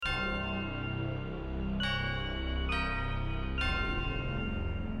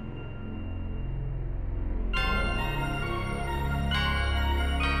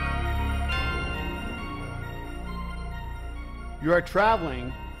You are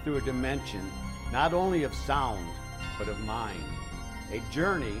traveling through a dimension not only of sound, but of mind. A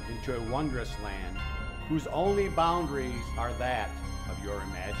journey into a wondrous land whose only boundaries are that of your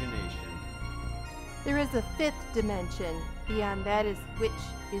imagination. There is a fifth dimension beyond that is which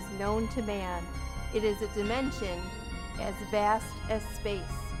is known to man. It is a dimension as vast as space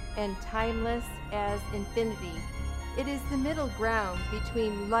and timeless as infinity. It is the middle ground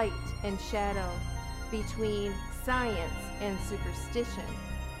between light and shadow, between science and superstition.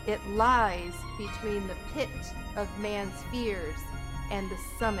 It lies between the pit of man's fears and the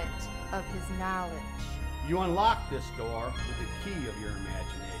summit of his knowledge. You unlock this door with the key of your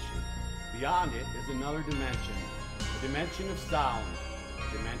imagination. Beyond it is another dimension, a dimension of sound,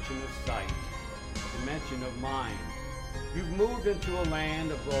 a dimension of sight, a dimension of mind. You've moved into a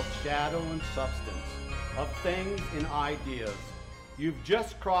land of both shadow and substance, of things and ideas. You've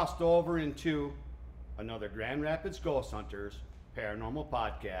just crossed over into another Grand Rapids Ghost Hunters Paranormal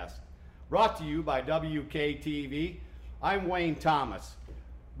Podcast, brought to you by WKTV. I'm Wayne Thomas.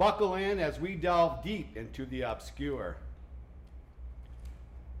 Buckle in as we delve deep into the obscure.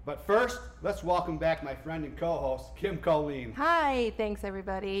 But first, let's welcome back my friend and co-host, Kim Colleen. Hi, thanks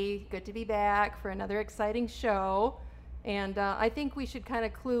everybody. Good to be back for another exciting show. And I think we should kind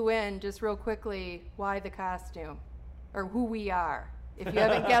of clue in just real quickly why the costume, or who we are, if you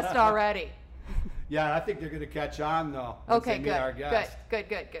haven't guessed already. Yeah, I think they're going to catch on though. Once Okay, they meet our guest.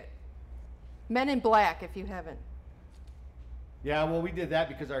 good. Men in Black, if you haven't. Yeah, well, we did that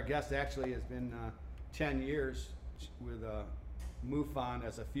because our guest actually has been 10 years with MUFON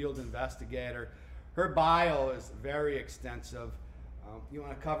as a field investigator. Her bio is very extensive. You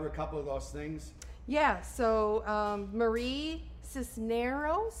want to cover a couple of those things? Yeah, so Marie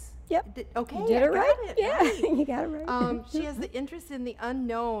Cisneros. Yep. Okay, You did it right. Yeah, right. you got it right. She has the interest in the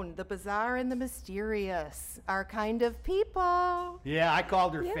unknown, the bizarre, and the mysterious, our kind of people. Yeah, I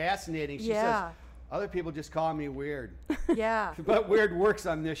called her fascinating. She Yeah. says, other people just call me weird. Yeah. But weird works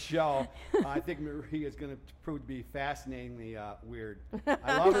on this show. I think Marie is going to prove to be fascinatingly weird.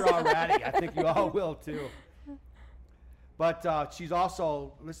 I love her already. I think you all will too. But she's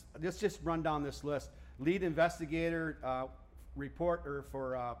also, let's just run down this list. Lead investigator, reporter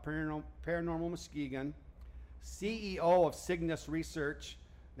for Paranormal Muskegon, CEO of Cygnus Research.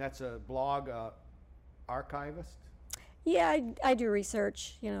 That's a blog archivist. Yeah, I do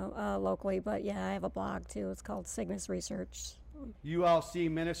research, locally, but yeah, I have a blog too. It's called Cygnus Research. ULC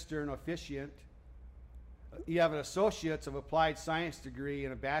minister and officiant. You have an Associate's of Applied Science degree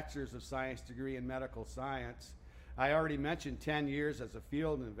and a Bachelor's of Science degree in Medical Science. I already mentioned 10 years as a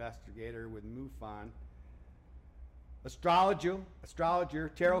field investigator with MUFON. Astrologer,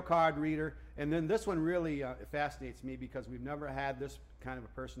 tarot card reader, and then this one really fascinates me because we've never had this kind of a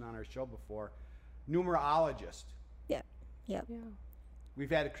person on our show before. Numerologist. Yep. Yeah. We've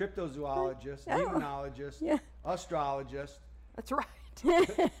had a cryptozoologist, Oh. demonologist, Yeah. astrologist. That's right.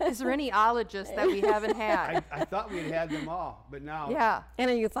 Is there any ologist that we haven't had? I thought we had them all, but now. Yeah. And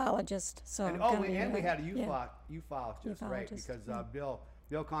a ufologist. So And, gonna we be, had a yeah. ufologist, right? Ufologist, Because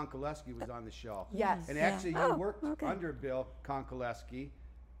Bill Konkoleski was on the show. Yes. And Yeah. actually, you Oh, worked okay. under Bill Konkoleski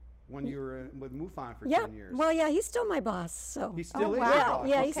when you were with MUFON for Yeah. 10 years. Well, yeah, he's still my boss. So He still Oh, is wow. your yeah, boss.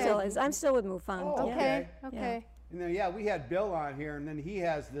 yeah, he Okay. still is. I'm still with MUFON. Oh, yeah. Okay. Yeah. Okay. And then, we had Bill on here, and then he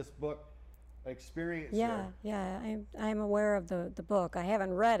has this book, Experience. Yeah. I'm aware of the book. I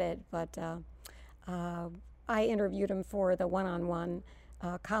haven't read it, but I interviewed him for the one-on-one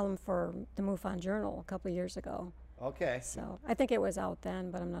column for the MUFON Journal a couple of years ago. Okay. So I think it was out then,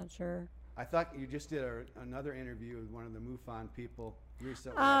 but I'm not sure. I thought you just did another interview with one of the MUFON people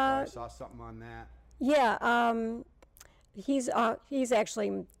recently. I saw something on that. Yeah, he's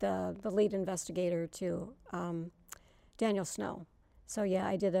actually the lead investigator too, Daniel Snow. So yeah,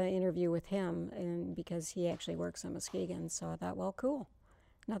 I did an interview with him, and because he actually works in Muskegon, so I thought, well, cool,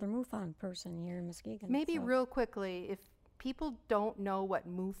 another MUFON person here in Muskegon. Maybe so. real quickly, if people don't know what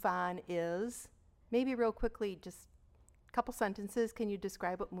MUFON is, maybe real quickly, just a couple sentences, can you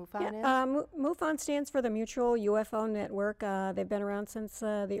describe what MUFON is? MUFON stands for the Mutual UFO Network. They've been around since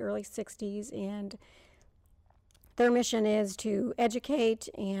the early 60s, and their mission is to educate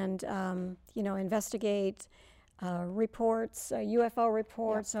and investigate reports, UFO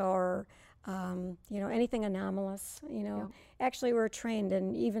reports, or anything anomalous. Actually, we're trained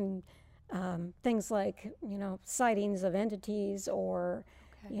in even things like sightings of entities or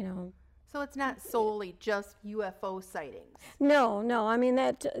Okay. So it's not solely just UFO sightings. No. I mean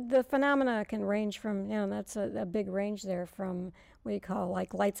that the phenomena can range from that's a big range there from what you call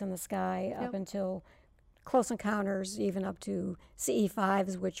like lights in the sky up until close encounters, even up to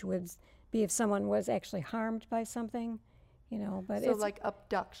CE5s, which would be if someone was actually harmed by something, you know, but So it's like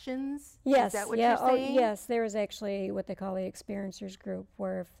abductions? yes, Is that what yeah, you're saying? yes. There is actually what they call the experiencers group,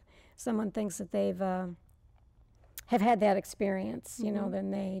 where if someone thinks that they've have had that experience, you know,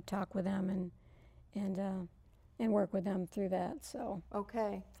 then they talk with them and work with them through that. So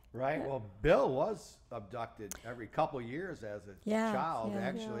Okay. Right. Well, Bill was abducted every couple years as a Yeah, child. yeah.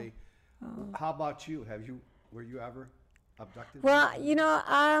 Actually, how about you? Were you ever abducted? well, you know,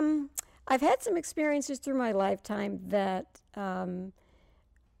 I've had some experiences through my lifetime that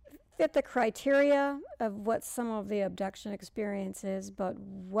fit the criteria of what some of the abduction experience is, but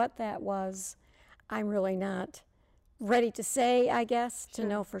what that was, I'm really not ready to say, I guess, to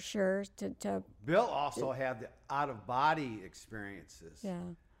know for sure. To Bill also had the out-of-body experiences. yeah,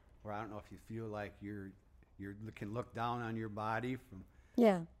 Where I don't know if you feel like you can look down on your body from.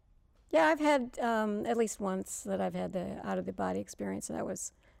 yeah, yeah. I've had at least once that I've had the out of the body experience, and I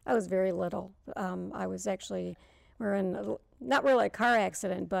was very little. I was actually we're in not really a car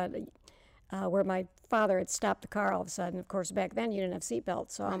accident, but where my father had stopped the car all of a sudden. Of course, back then you didn't have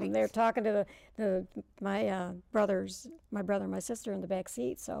seatbelts, so I'm there talking to my brothers, my brother and my sister in the back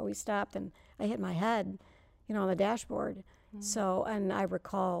seat. So we stopped, and I hit my head, you know, on the dashboard. So, and I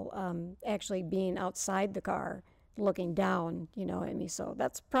recall actually being outside the car, looking down, you know, at me. So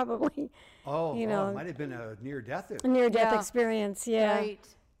that's probably It know, might have been a near-death. a near-death Yeah. experience. Yeah, Right.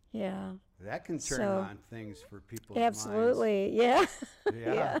 yeah, That can turn So- on things for people's absolutely, yeah. minds.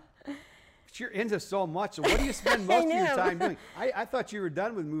 Yeah. But you're into so much. So what do you spend most of your know. time doing? I thought you were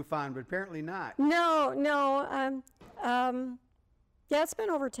done with MUFON, but apparently not. No. Yeah, it's been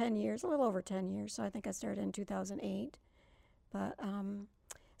over 10 years, a little over 10 years. So I think I started in 2008. But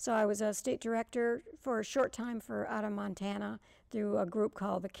so I was a state director for a short time out of Montana through a group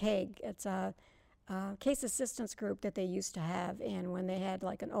called the KEG. It's a case assistance group that they used to have. And when they had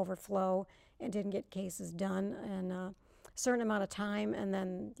like an overflow and didn't get cases done in a certain amount of time, and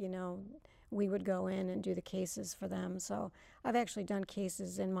then, you know, we would go in and do the cases for them. So I've actually done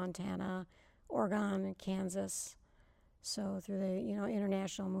cases in Montana, Oregon, and Kansas. So through the, you know,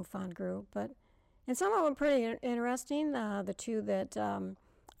 International MUFON group, and some of them pretty interesting. The two that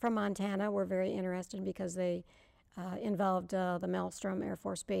from Montana were very interesting because they involved the Maelstrom Air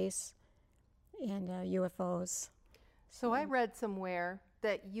Force Base and UFOs. So I read somewhere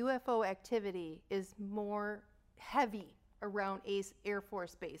that UFO activity is more heavy around Air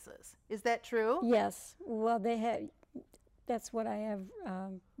Force bases. Is that true? Yes, well, that's what I have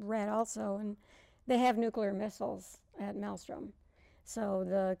read also, and they have nuclear missiles at Maelstrom. So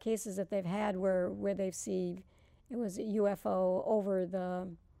the cases that they've had where they've seen it was a UFO over the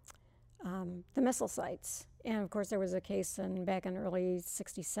missile sites, and of course there was a case back in early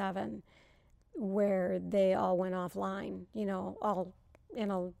 '67 where they all went offline. You know, all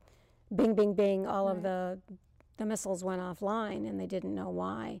in a bing, bing, bing. All of the missiles went offline, and they didn't know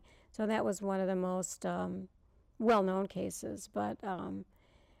why. So that was one of the most well-known cases. But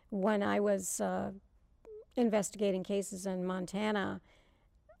when I was investigating cases in Montana,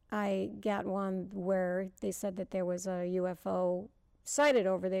 I got one where they said that there was a UFO sighted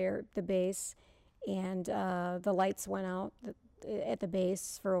over there, the base, and the lights went out at the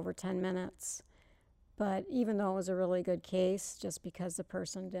base for over 10 minutes. But even though it was a really good case, just because the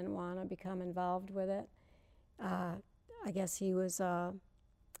person didn't want to become involved with it, I guess he was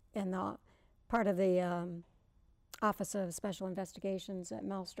in the part of the Office of Special Investigations at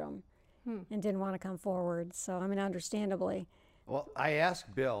Maelstrom and didn't want to come forward. So, I mean, understandably. Well, I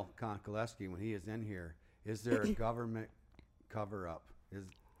asked Bill Konkoleski when he is in here, is there a government cover-up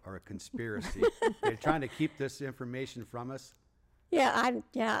or a conspiracy? They're trying to keep this information from us? Yeah,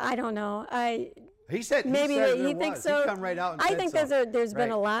 I don't know. He said Maybe there he thinks was. so. He come right out and I said think so. there's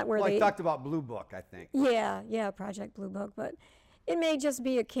been a lot where well, they he talked about Blue Book, I think. Yeah, Project Blue Book, but it may just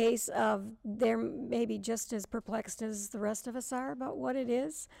be a case of they're maybe just as perplexed as the rest of us are about what it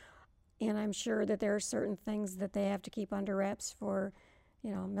is, and I'm sure that there are certain things that they have to keep under wraps for,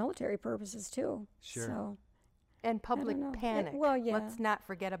 you know, military purposes too. Sure. So, And public know. panic. Well, yeah. Let's not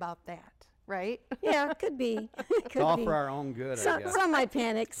forget about that, right? yeah, it could be. It could It's all be. for our own good, I Some, guess. some might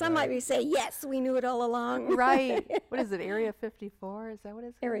panic. Some might Right. be say, yes, we knew it all along. Right. What is it, Area 54? Is that what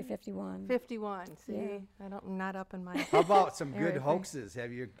it's called? Area 51. 51. See, Yeah. I'm not up in my... How about some Area good fifty. hoaxes?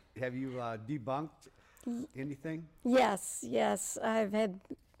 Have you debunked anything? Yes. I've had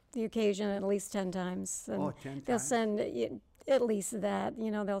the occasion at least 10 times. And Oh, 10 they'll times? send you at least that. You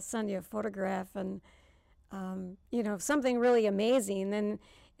know, they'll send you a photograph and, you know, something really amazing. Then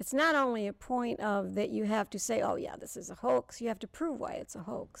it's not only a point of that you have to say, oh, yeah, this is a hoax. You have to prove why it's a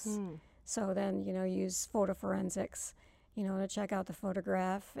hoax. So then, you know, use photo forensics, you know, to check out the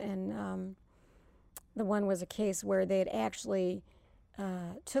photograph. And the one was a case where they had actually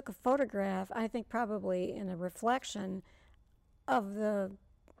took a photograph, I think probably in a reflection of the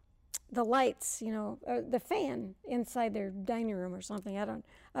lights, the fan inside their dining room or something. I don't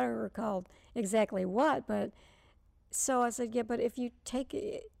recall exactly what, but so I said, yeah, but if you take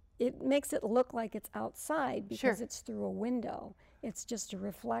it, it makes it look like it's outside because Sure. it's through a window. It's just a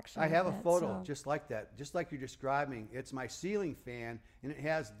reflection. I of have a it, photo so- just like that, just like you're describing. It's my ceiling fan, and it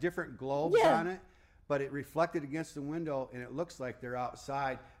has different globes Yeah. on it, but it reflected against the window, and it looks like they're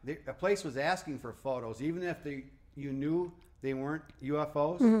outside. A place was asking for photos, even if you knew they weren't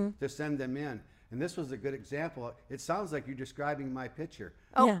UFOs, to send them in. And this was a good example. It sounds like you're describing my picture.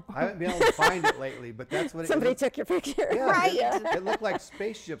 Oh, Yeah. I haven't been able to find it lately, but that's what Somebody it took your picture. yeah, Right. It looked like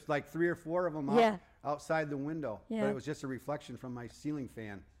spaceships, like 3 or 4 of them Yeah. outside the window. Yeah. But it was just a reflection from my ceiling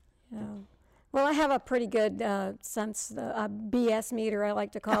fan. Yeah. Well, I have a pretty good sense, a BS meter, I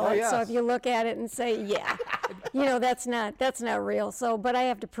like to call Oh, it. So yes. if you look at it and say, yeah, that's not real. So, but I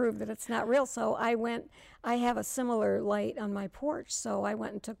have to prove that it's not real. So I have a similar light on my porch. So I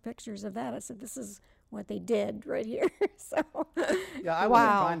went and took pictures of that. I said, this is what they did right here. So, Yeah, I wasn't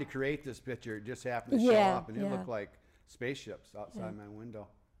Wow. trying to create this picture. It just happened to show Yeah, up, and it yeah. looked like spaceships outside my window.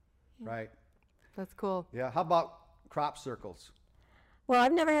 Right. that's cool. Yeah. How about crop circles? well,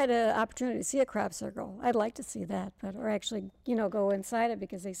 I've never had an opportunity to see a crop circle. I'd like to see that, or actually, go inside it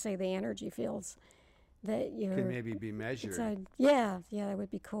because they say the energy fields that you're Can maybe be measured. inside. Yeah, that would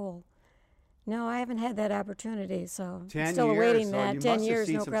be cool. No, I haven't had that opportunity, so 10 I'm still years, awaiting so that. you 10 must have years,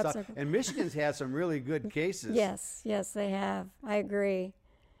 seen no some crop stuff. circle. And Michigan's had some really good cases. Yes, they have. I agree.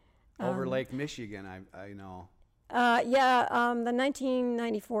 Over Lake Michigan, I know. The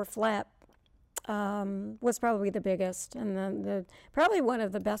 1994 flap was probably the biggest, and the probably one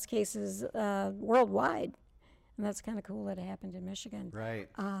of the best cases worldwide. And that's kind of cool that it happened in Michigan. Right.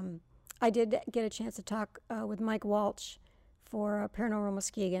 I did get a chance to talk with Mike Walsh for Paranormal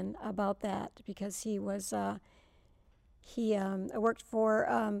Muskegon about that because he was he worked for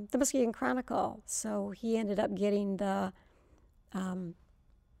the Muskegon Chronicle, so he ended up getting the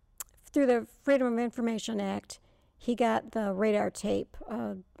through the Freedom of Information Act, he got the radar tape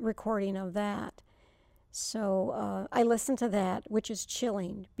recording of that. So I listened to that, which is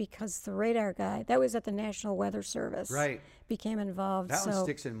chilling because the radar guy, that was at the National Weather Service, Right. became involved. That so one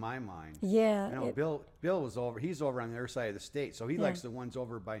sticks in my mind. yeah, You know, Bill was over. He's over on the other side of the state, so he Yeah. likes the ones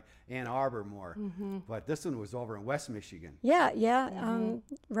over by Ann Arbor more. But this one was over in West Michigan. yeah,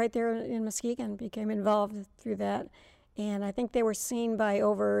 right there in Muskegon, became involved through that, and I think they were seen by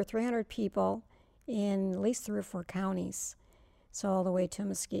over 300 people in at least 3 or 4 counties, so all the way to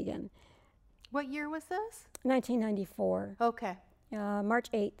Muskegon. What year was this? 1994, Okay. March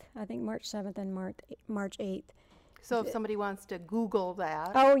 8th, I think March 7th and March 8th. So if somebody wants to Google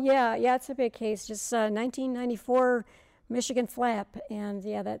that. Oh yeah, it's a big case. Just 1994 Michigan flap, and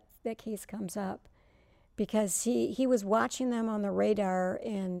that case comes up because he was watching them on the radar,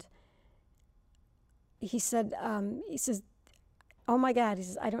 and he said oh my God, he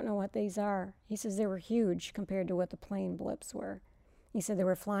says, I don't know what these are. He says they were huge compared to what the plane blips were. He said they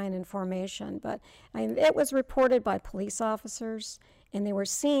were flying in formation, but it was reported by police officers, and they were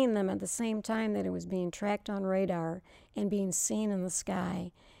seeing them at the same time that it was being tracked on radar and being seen in the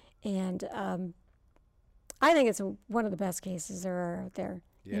sky. And I think it's one of the best cases there are out there.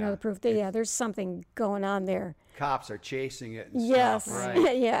 Yeah. The proof that, there's something going on there. Cops are chasing it and Yes, stuff,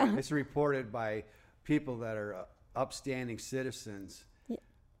 right? yeah. It's reported by people that are upstanding citizens. Yeah.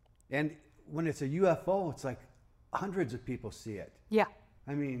 And when it's a UFO, it's like hundreds of people see it. Yeah.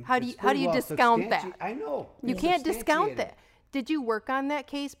 I mean, How do it's you- how do pretty you well discount that? I know. You It's can't discount substantiated. that. Did you work on that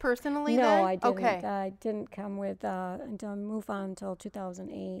case personally No, then? I didn't. Okay. I didn't come with until move on until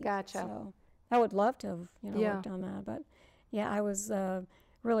 2008. Gotcha. So I would love to have Yeah. worked on that, but yeah, I was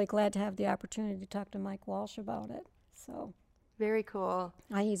really glad to have the opportunity to talk to Mike Walsh about it. So Very cool.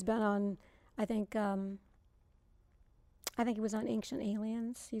 he's been on, I think he was on Ancient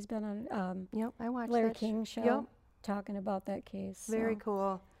Aliens. He's been on Yep, I watched Larry that. King show Yep. talking about that case. Very so.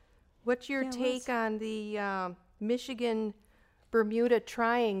 cool. What's your Yeah, it take was. on the Michigan Bermuda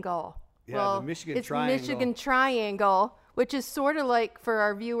Triangle? Yeah, well, the Michigan it's Triangle. Michigan Triangle, which is sort of like, for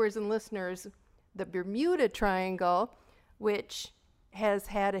our viewers and listeners, the Bermuda Triangle, which has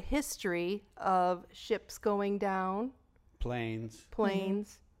had a history of ships going down, Planes.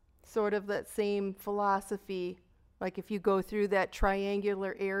 planes, sort of that same philosophy. Like if you go through that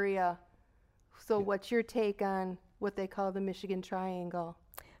triangular area. So what's your take on what they call the Michigan Triangle?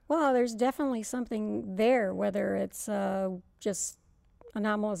 Well, there's definitely something there, whether it's just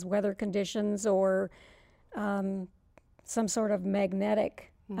anomalous weather conditions or some sort of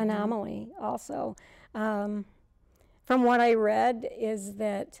magnetic anomaly also. From what I read is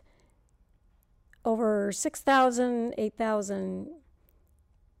that over 6,000, 8,000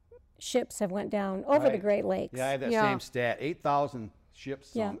 ships have went down over the Right. Great Lakes. Yeah, I have that Yeah. same stat. 8,000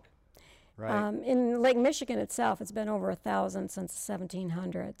 ships Yeah. sunk. Right. In Lake Michigan itself, it's been over 1,000 since the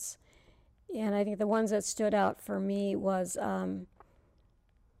 1700s. And I think the ones that stood out for me was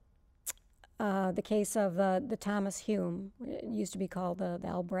the case of the Thomas Hume. It used to be called the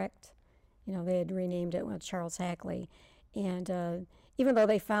Albrecht. You know, they had renamed it with Charles Hackley. And even though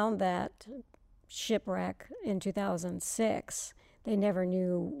they found that shipwreck in 2006, they never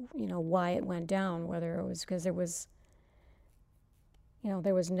knew, why it went down, whether it was because there was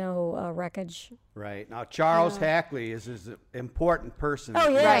no wreckage. Right. Now, Charles Hackley is an important person Oh,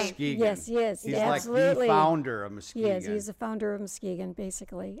 in yeah. Right. Muskegon. Yes, yes, He's absolutely. like the founder of Muskegon. Yes, he's the founder of Muskegon,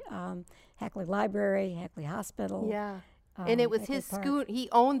 basically. Hackley Library, Hackley Hospital. Yeah. And it was Hackley his Park. schooner. He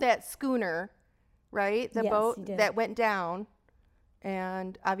owned that schooner, right? The Yes, boat he did. that went down.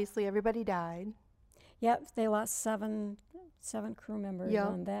 And obviously everybody died. Yep, they lost seven crew members Yeah.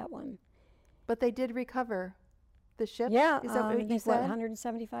 on that one. But they did recover the ship. Yeah, Is that I what you think, said?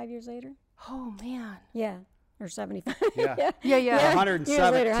 175 years later? Oh, man. Yeah, or 75. Yeah. Yeah, yeah. Yeah.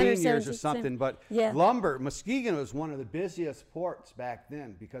 117 years or 117. something. But Yeah. lumber, Muskegon was one of the busiest ports back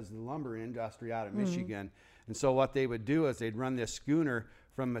then because of the lumber industry out of Mm-hmm. Michigan. And so what they would do is they'd run this schooner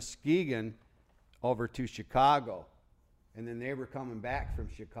from Muskegon over to Chicago. And then they were coming back from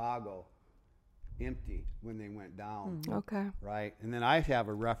Chicago empty when they went down. Okay. Right, and then I have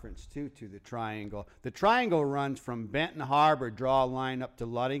a reference too to the triangle. The triangle runs from Benton Harbor, draw a line up to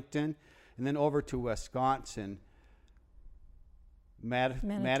Ludington, and then over to Wisconsin,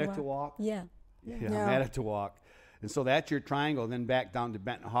 Manitowoc. Yeah. Yeah, Manitowoc. And so that's your triangle. Then back down to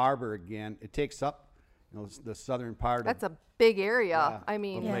Benton Harbor again. It takes up, the southern part That's of a big area. yeah, I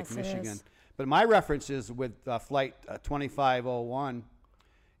mean, of Yes, Lake it Michigan. is. But my reference is with Flight 2501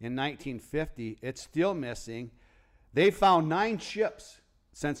 in 1950. It's still missing. They found 9 ships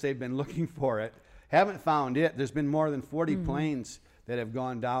since they've been looking for it. Haven't found it. There's been more than 40 planes that have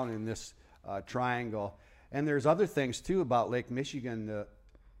gone down in this triangle. And there's other things too about Lake Michigan.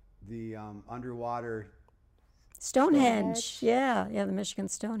 The underwater. Stonehenge. Yeah, the Michigan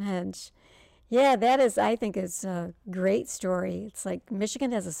Stonehenge. Yeah, that is, I think, is a great story. It's like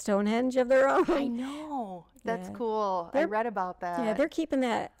Michigan has a Stonehenge of their own. I know. That's Yeah. cool. I They're- read about that. Yeah, they're keeping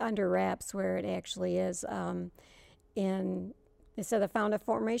that under wraps where it actually is. And they said they found a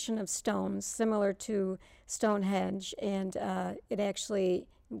formation of stones similar to Stonehenge, and it actually,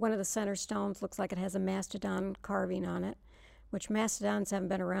 one of the center stones looks like it has a mastodon carving on it, which mastodons haven't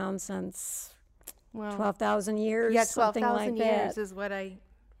been around since well, 12,000 years, yeah, something 12,000 like years that. is what I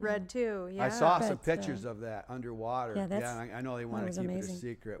read too. Yeah. I saw some But, pictures of that underwater. yeah, that's- I know they want to was keep it amazing. a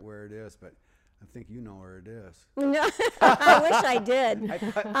secret where it is, but I think you know where it is. No, I wish I did. I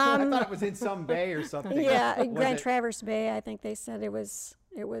thought it was in some bay or something. Yeah, Was Grand it- Traverse Bay. I think they said it was.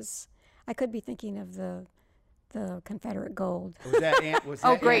 I could be thinking of the Confederate gold. Was that Oh,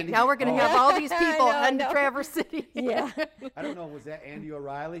 that great. Andy? Now we're going to Oh, have all these I people know, I heading to know. Traverse City. Yeah, I don't know. Was that Andy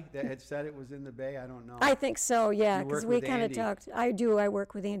O'Reilly that had said it was in the bay? I don't know. I think so. Yeah, You because work we with kind of Andy. talked. I do. I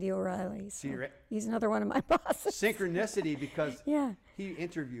work with Andy O'Reilly. So See, he's another one of my bosses. synchronicity because Yeah. he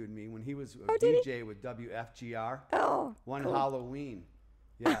interviewed me when he was a Oh, did DJ with WFGR Oh, one cool. Halloween.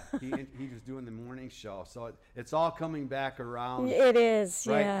 Yeah, he was doing the morning show, so it's all coming back around. It is.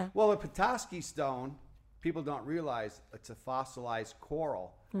 Right. Yeah. Well, the Petoskey stone, people don't realize it's a fossilized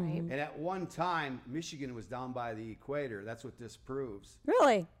coral. Right. And at one time, Michigan was down by the equator. That's what this proves.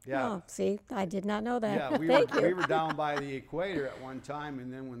 Really? Yeah. Oh, see, I did not know that. Yeah, Thank you. we were down by the equator at one time,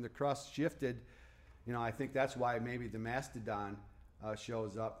 and then when the crust shifted, I think that's why maybe the mastodon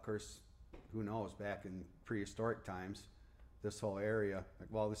shows up. Of course, who knows? Back in prehistoric times, this whole area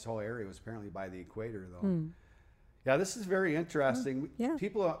was apparently by the equator, though. Yeah, this is very interesting. yeah.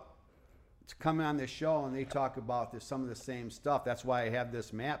 People come on this show and they talk about some of the same stuff. That's why I have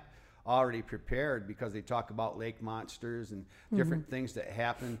this map already prepared, because they talk about lake monsters and different things that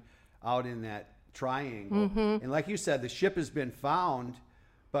happen out in that triangle. And like you said, the ship has been found,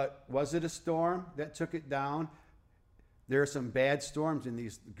 but was it a storm that took it down? There are some bad storms in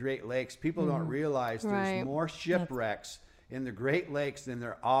these Great Lakes. People don't realize there's Right. more shipwrecks in the Great Lakes than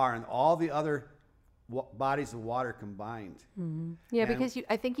there are in all the other bodies of water combined. Yeah, And- because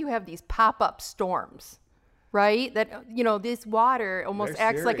I think you have these pop-up storms, right? That, this water almost They're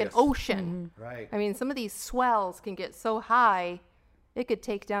acts like an serious. ocean. Right. I mean, some of these swells can get so high, it could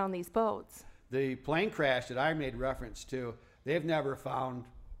take down these boats. The plane crash that I made reference to, they've never found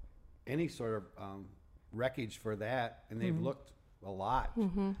any sort of wreckage for that, and they've looked a lot.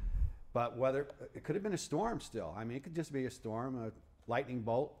 But whether it could have been a storm still. I mean, it could just be a storm. A lightning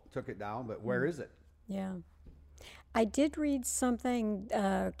bolt took it down, but where is it? Yeah. I did read something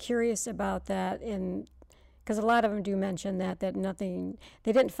curious about that, because a lot of them do mention that nothing,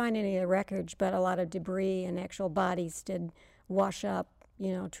 they didn't find any of the wreckage, but a lot of debris and actual bodies did wash up,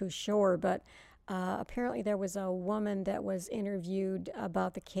 to shore. But apparently there was a woman that was interviewed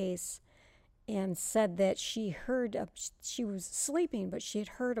about the case and said that she was sleeping, but she had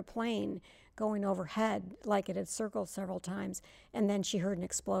heard a plane going overhead, like it had circled several times, and then she heard an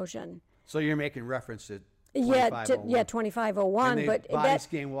explosion. So you're making reference to 2501. And But bodies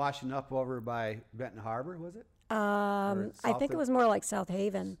came washing up over by Benton Harbor, was it? I think it was more like South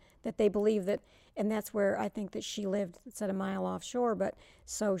Haven, that they believe that, and that's where I think that she lived. It's at a mile offshore, but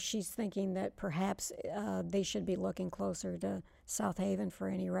so she's thinking that perhaps they should be looking closer to South Haven for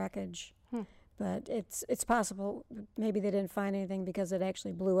any wreckage. But it's possible maybe they didn't find anything because it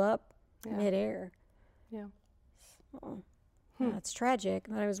actually blew up midair. Yeah. So, it's tragic,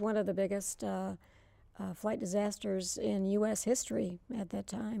 but it was one of the biggest flight disasters in U.S. history at that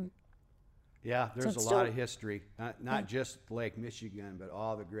time. Yeah, there's So a it's lot still- of history, not just Lake Michigan, but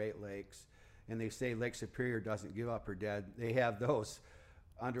all the Great Lakes. And they say Lake Superior doesn't give up her dead. They have those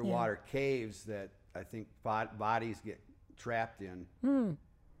underwater caves that I think bodies get trapped in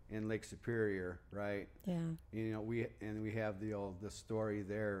Lake Superior, right? Yeah. We have the story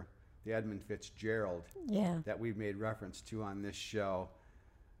there, the Edmund Fitzgerald, Yeah. that we've made reference to on this show.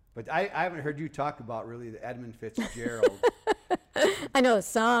 But I haven't heard you talk about really the Edmund Fitzgerald. I know the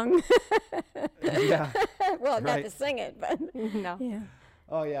song. Yeah. Well, not Right. to sing it, but No. yeah.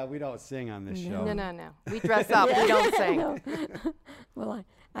 Oh yeah, we don't sing on this show. No. We dress up. We don't sing. No. Well,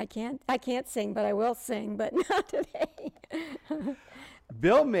 I can't sing, but I will sing, but not today.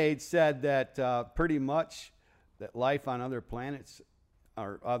 Bill Maid said that pretty much that life on other planets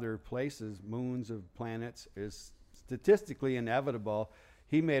or other places, moons of planets, is statistically inevitable.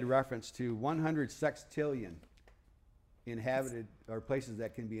 He made reference to 100 sextillion inhabited or places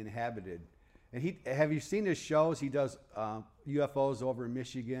that can be inhabited. And have you seen his shows? He does UFOs over in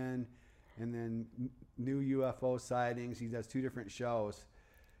Michigan, and then new UFO sightings. He does 2 different shows.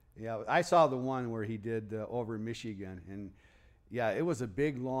 Yeah, I saw the one where he did over in Michigan, and yeah, it was a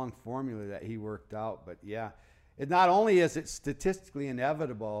big, long formula that he worked out. But yeah, it not only is it statistically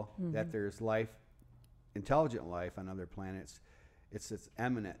inevitable that there's life, intelligent life on other planets, it's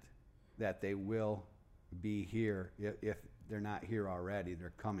eminent that they will be here if they're not here already.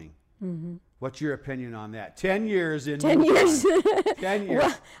 They're coming. What's your opinion on that? 10 years in 10 years. 10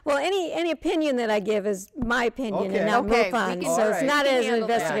 years. Well, any opinion that I give is my opinion Okay. and not Okay, we MUFON. can- So All it's right. not We can as an handle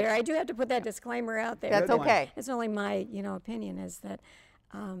that. investigator. I do have to put that disclaimer out there. That's Good one. okay. It's only my, opinion is that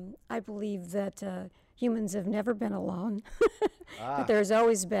I believe that humans have never been alone. That there's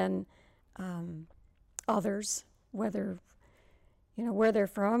always been others, whether where they're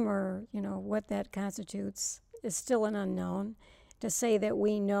from or what that constitutes is still an unknown. To say that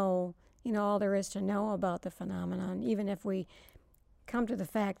we know all there is to know about the phenomenon, even if we come to the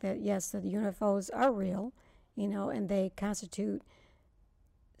fact that yes, the UFOs are real, and they constitute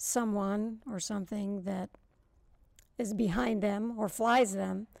someone or something that is behind them or flies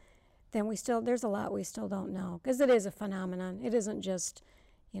them, then there's a lot we still don't know, because it is a phenomenon. It isn't just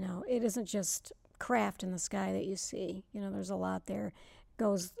craft in the sky that you see. There's a lot there.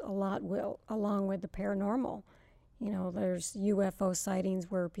 Goes a lot along with the paranormal. There's UFO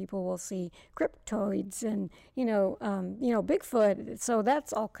sightings where people will see cryptoids and Bigfoot. So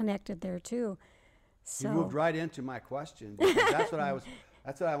that's all connected there too. So You moved right into my question, because that's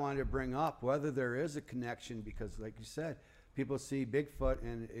what I wanted to bring up, whether there is a connection, because like you said, people see Bigfoot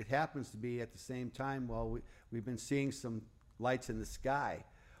and it happens to be at the same time, we've been seeing some lights in the sky.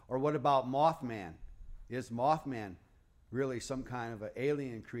 Or what about Mothman? Is Mothman really some kind of an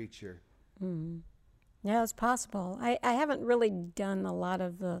alien creature? yeah, it's possible. I haven't really done a lot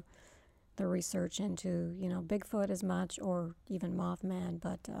of the research into Bigfoot as much, or even Mothman,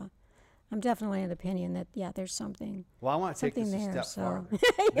 but I'm definitely of the opinion that there's something. Well, I want to take this Something a there, step so-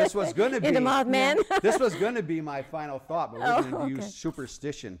 farther. This was going to be Into Mothman. This was going to be my final thought, but we're going to okay. use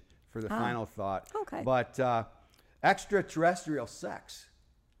superstition for the final thought. Okay. But extraterrestrial sex.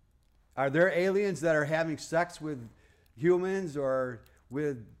 Are there aliens that are having sex with humans or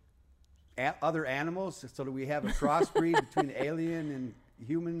with other animals? So do we have a crossbreed between alien and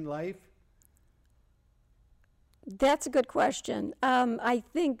human life? That's a good question. I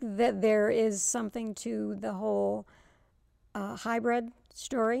think that there is something to the whole hybrid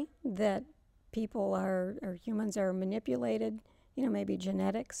story, that people or humans are manipulated, maybe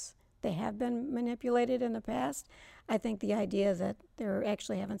genetics they have been manipulated in the past. I think the idea that they're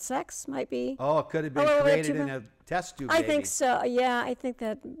actually having sex might be. Oh, it could have been little bit created too in a test tube. I Maybe. think so. Yeah, I think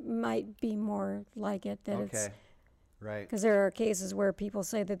that might be more like it. That it's Okay. Right. because there are cases where people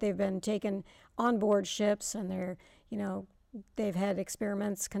say that they've been taken on board ships and they're, you know, they've had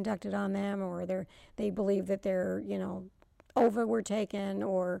experiments conducted on them, or they believe that their, you know, ova were taken,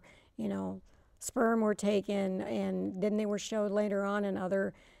 or, you know, sperm were taken, and then they were showed later on in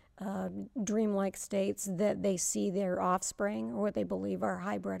other dreamlike states that they see their offspring, or what they believe are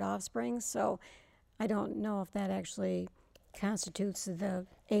hybrid offspring. So I don't know if that actually constitutes the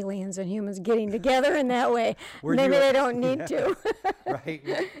aliens and humans getting together in that way. Were Maybe you- they don't need to. Right.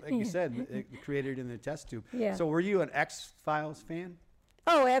 Like you said, it created in the test tube. Yeah. So were you an X-Files fan?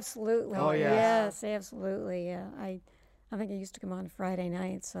 Oh, absolutely. Oh, yeah. Yes, absolutely. Yeah. I think it used to come on Friday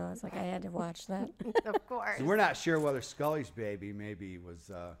night, so it's like I had to watch that. Of course. So we're not sure whether Scully's baby maybe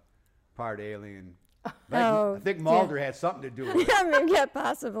was part alien. Oh, I think Mulder had something to do with it. I mean, yeah,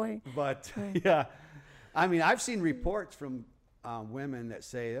 possibly. But yeah, I mean, I've seen reports from women that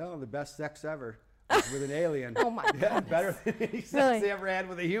say, "Oh, the best sex ever was with an alien." Oh my Yeah, better than any sex Really? they ever had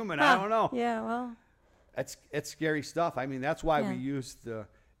with a human. I don't know. Yeah, well, It's scary stuff. I mean, that's why Yeah. we used the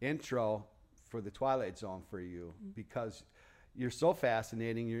intro for the Twilight Zone for you, because you're so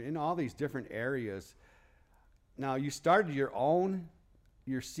fascinating. You're in all these different areas. Now, you started your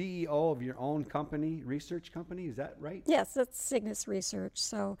CEO of your own company, research company. Is that right? yes, that's Cygnus Research.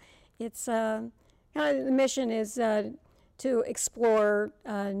 So it's kind of the mission is to explore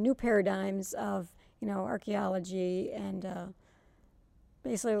new paradigms of, you know, archaeology and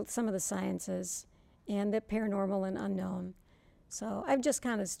basically some of the sciences and the paranormal and unknown. So I've just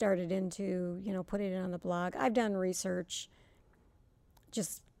kind of started into, you know, putting it on the blog. I've done research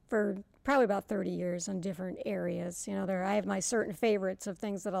just for probably about 30 years on different areas. You know, I have my certain favorites of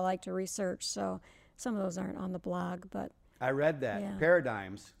things that I like to research. So some of those aren't on the blog, but I read that. Yeah.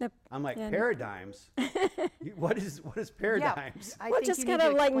 Paradigms. The- I'm like, yeah. paradigms? What is paradigms? I well, think just you kind need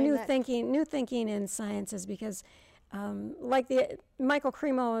to of like explain new thinking in sciences, because like the Michael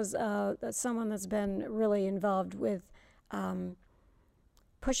Cremo is someone that's been really involved with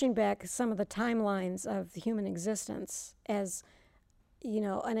pushing back some of the timelines of the human existence as, you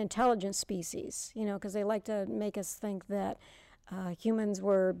know, an intelligent species, you know, because they like to make us think that humans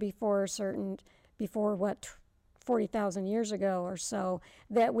were before 40,000 years ago or so,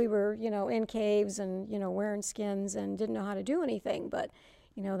 that we were, you know, in caves and, you know, wearing skins and didn't know how to do anything. But,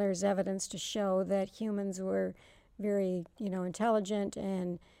 you know, there's evidence to show that humans were very, you know, intelligent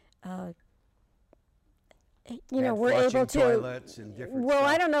and, you know, Had we're able flushing to. toilets and different Well, I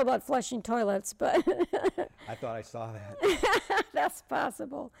stuff. don't know about flushing toilets, but I thought I saw that. that's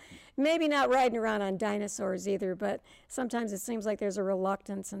possible. Maybe not riding around on dinosaurs either, but sometimes it seems like there's a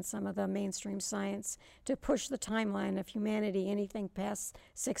reluctance in some of the mainstream science to push the timeline of humanity anything past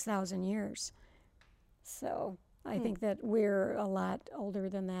 6,000 years. So I think that we're a lot older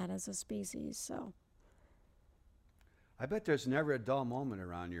than that as a species. So I bet there's never a dull moment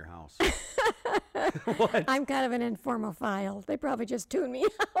around your house. I'm kind of an informophile. They probably just tune me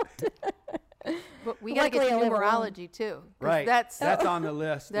out. But we got to get Luckily, to I live alone. numerology too. 'Cause Right. That's on the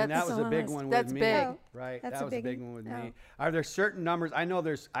list, and that that's was on a the big list. one That's with me. big. Oh, Right, that's that a was a big big one. one with Oh. me. Are there certain numbers? I know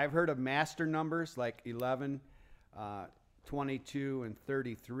I've heard of master numbers like 11, 22, and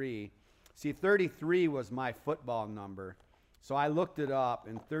 33. See, 33 was my football number, so I looked it up,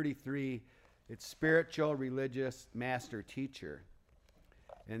 and 33, it's spiritual, religious, master teacher.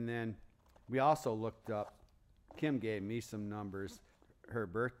 And then we also looked up, Kim gave me some numbers, her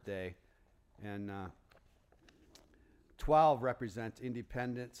birthday, and 12 represents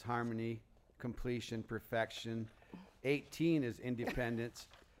independence, harmony, completion, perfection. 18 is independence,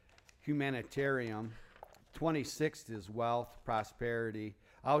 humanitarian. 26 is wealth, prosperity.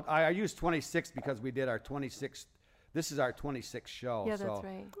 I use 26 because we did our 26th. This is our 26th show. Yeah, so that's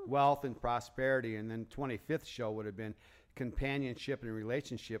right. Wealth and prosperity, and then 25th show would have been companionship and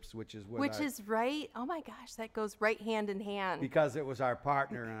relationships, which is what which is right. Oh my gosh, that goes right hand in hand. because it was our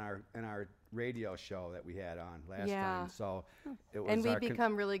partner in our radio show that we had on last Yeah. time. So it was And we our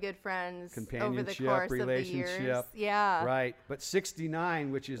become really good friends over the companionship, course of the years. relationship. Yeah. right. But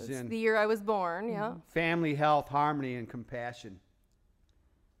 69, which is It's in the year I was born, yeah. family, health, harmony, and compassion.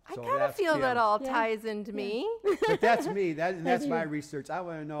 I So kind of that's feel that Kim. all Yeah. ties into me. But that's me. That's That's my you. research. I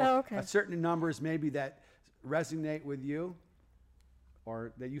want to know Oh, okay. certain numbers maybe that resonate with you,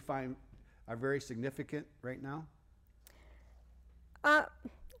 or that you find are very significant right now.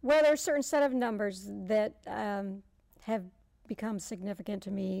 Well, there's a certain set of numbers that have become significant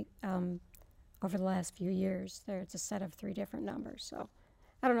to me over the last few years. There's a set of 3 different numbers. So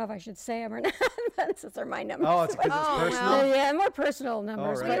I don't know if I should say them or not, but since they're my numbers. Oh, it's because it's Oh, personal? well. Yeah, more personal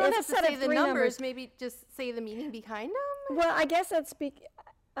numbers. right. You But don't it's have a to set say of the three numbers. Maybe just say the meaning behind them. Well, I guess it's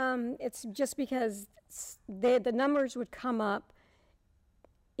just because the numbers would come up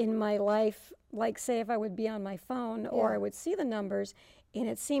in my life, like say if I would be on my phone or Yeah. I would see the numbers, and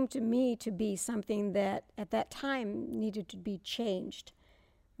it seemed to me to be something that at that time needed to be changed.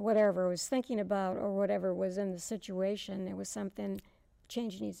 Whatever I was thinking about or whatever was in the situation, there was something,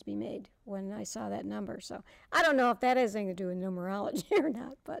 change needs to be made when I saw that number. So I don't know if that has anything to do with numerology or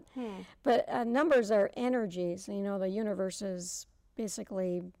not, but numbers are energies. You know, the universe is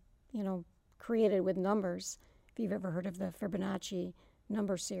basically, you know, created with numbers. If you've ever heard of the Fibonacci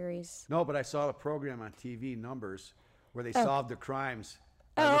number series. No, but I saw a program on TV, Numbers, where they solved the crimes.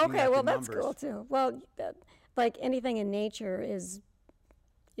 by Oh, looking okay. at the Well, that's numbers. cool too. Well, like anything in nature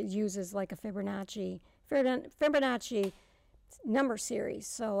it uses like a Fibonacci number series.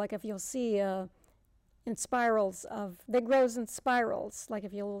 So, like if you'll see in spirals that grows in spirals. Like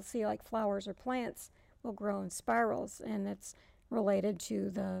if you'll see like flowers or plants will grow in spirals, and it's related to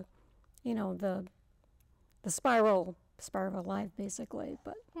the, you know, the spiral of life basically.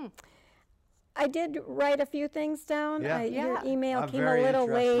 But I did write a few things down. Yeah. Your Yeah. email I'm came a very little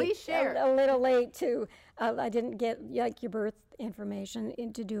interested. late. Please share. A little late too. I didn't get like your birth information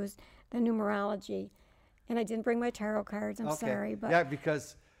to do is the numerology, and I didn't bring my tarot cards. I'm sorry, but yeah,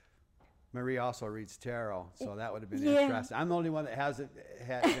 because Marie also reads tarot, so that would have been Yeah. interesting. I'm the only one that hasn't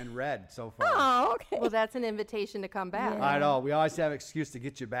been read so far. oh, okay. Well, that's an invitation to come back. Yeah. I know. We always have an excuse to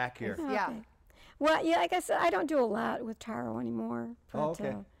get you back here. Yeah. Okay. Well, yeah, I guess I don't do a lot with tarot anymore. But, Oh,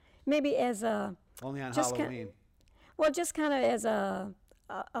 okay. Maybe as a Only on Just Halloween. just kind of as a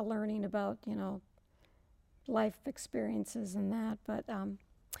learning about, you know, life experiences and that. But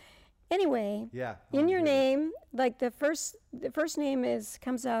anyway, Yeah. in your good. name, like the first name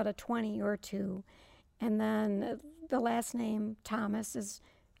comes out a 20 or a 2, and then the last name Thomas is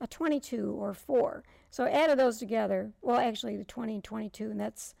a 22 or 4. So added those together. Well, actually, the 20 and 22, and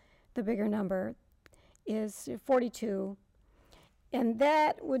that's the bigger number, is 42, and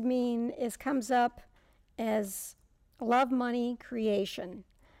that would mean comes up as love, money, creation.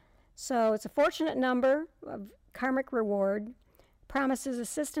 So it's a fortunate number of karmic reward, promises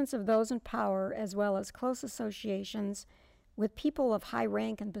assistance of those in power as well as close associations with people of high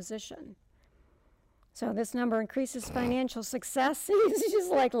rank and position. So this number increases financial success. He's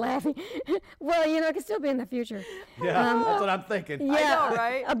just like laughing. Well, you know, it could still be in the future. Yeah, that's what I'm thinking. Yeah, I know,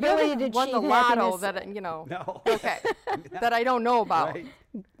 right? ability you to won the achieve lotto happiness. that, you know. No. Okay. That I don't know about. Right.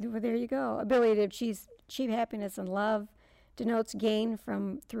 Well, there you go. Ability to achieve happiness and love denotes gain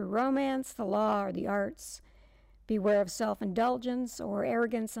through romance, the law, or the arts. Beware of self-indulgence or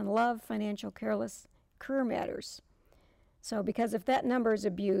arrogance and love, financial careless, career matters. So because if that number is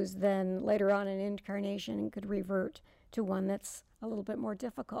abused, then later on in incarnation it could revert to one that's a little bit more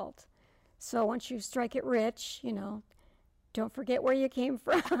difficult. So once you strike it rich, you know, don't forget where you came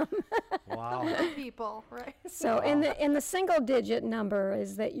from. Wow. People, right? So in the single digit number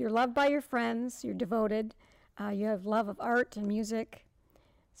is that you're loved by your friends, you're devoted, you have love of art and music.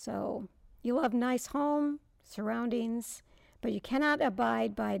 So you love nice home, surroundings, but you cannot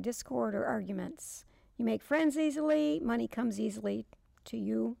abide by discord or arguments. You make friends easily, money comes easily to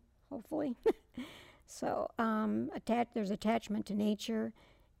you, hopefully. So there's attachment to nature,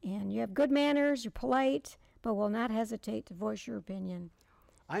 and you have good manners, you're polite, but will not hesitate to voice your opinion.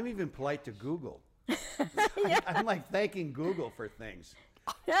 I'm even polite to Google. I'm like thanking Google for things.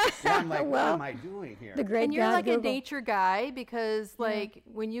 Yeah, I'm like, what Well, am I doing here? The great And you're God like a Google. nature guy because, like,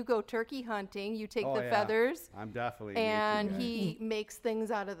 when you go turkey hunting, you take Oh, the yeah. feathers, I'm definitely. a nature and guy. he makes things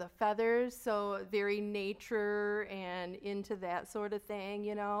out of the feathers. So very nature and into that sort of thing,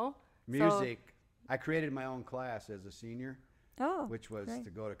 you know. So- Music. I created my own class as a senior, Oh, which was great. to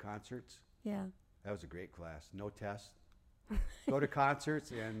go to concerts. Yeah. That was a great class. No test. Go to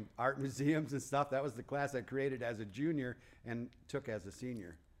concerts and art museums and stuff. That was the class I created as a junior and took as a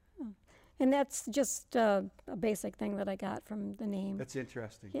senior. And that's just a basic thing that I got from the name. That's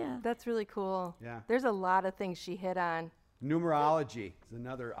interesting. Yeah. That's really cool. Yeah. There's a lot of things she hit on. Numerology is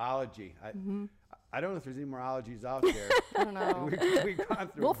another ology. I don't know if there's any numerologies out there. I don't know. We've gone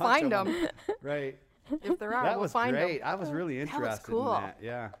through We'll a bunch find of them. Right. If there are, That we'll was find great. them. I was really That was interested cool. in that.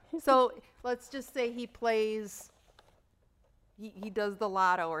 Yeah. So let's just say he plays, he does the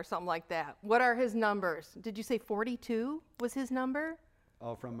lotto or something like that. What are his numbers? Did you say 42 was his number?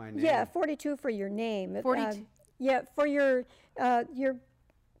 Oh, from my name. Yeah, 42 for your name. 42. Yeah, for your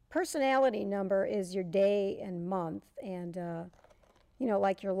personality number is your day and month, and you know,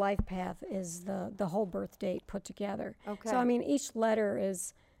 like your life path is the whole birth date put together. Okay. So, I mean, each letter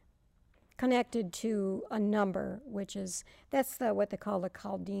is connected to a number, that's what they call the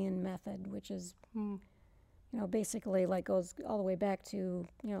Chaldean method, which is, you know, basically like goes all the way back to,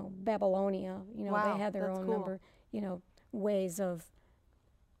 you know, Babylonia. You know, Wow, they had their that's own cool. number, you know, ways of,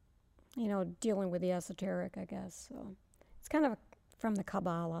 you know, dealing with the esoteric, I guess. So it's kind of from the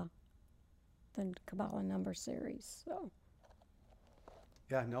Kabbalah number series. So.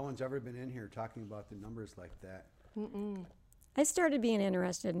 Yeah, no one's ever been in here talking about the numbers like that. I started being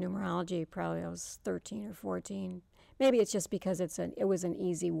interested in numerology probably when I was 13 or 14. Maybe it's just because it was an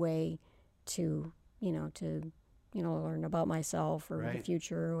easy way to learn about myself or the Right.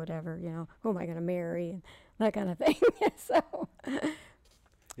 future or whatever, you know, who am I going to marry and that kind of thing. So,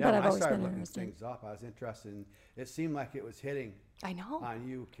 Yeah, but when I've I always started been looking interested. things up, I was interested in, it seemed like it was hitting I know. on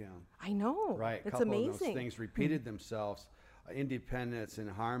you, Kim. I know. Right, a It's couple of amazing. those things repeated themselves. Independence and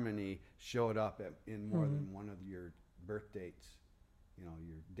harmony showed up in more than one of your birth dates. You know,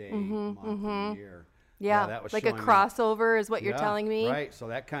 your day, month, and year. Yeah, that was like a showing me- crossover is what you're Yeah, telling me. Right, so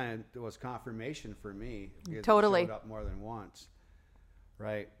that kind of was confirmation for me. Because Totally. It showed up more than once.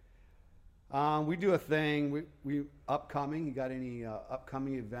 Right. We do a thing. We upcoming. You got any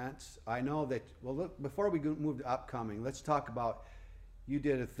upcoming events? I know that. Well, look. Before we move to upcoming, let's talk about. You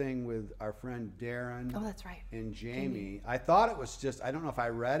did a thing with our friend Darren. Oh, that's right. And Jamie. I thought it was just. I don't know if I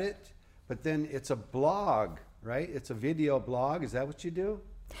read it, but then it's a blog, right? It's a video blog. Is that what you do?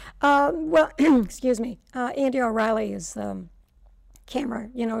 Well, excuse me. Andy O'Reilly is camera.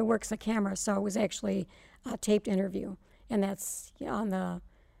 You know, he works the camera, so it was actually a taped interview, and that's on the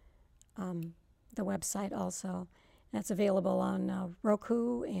website also. That's available on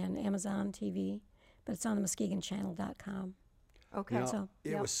Roku and Amazon TV, but it's on the MuskegonChannel.com. Okay. You know, So, it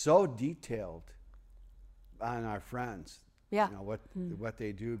yep. was so detailed on our friends. Yeah. You know what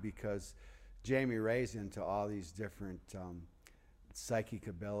they do, because Jamie Ray's into all these different psychic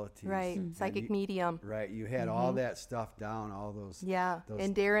abilities. Right. And Psychic you- medium. Right. You had all that stuff down. All those. Yeah. Those,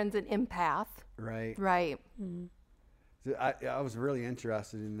 And Darren's an empath. right. Right. So I was really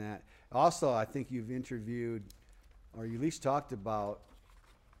interested in that. Also, I think you've interviewed, or you at least talked about,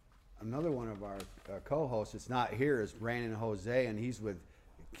 another one of our co-hosts. It's not here. Is Brandon Jose, and he's with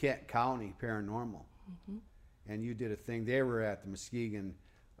Kent County Paranormal. And you did a thing. They were at the Muskegon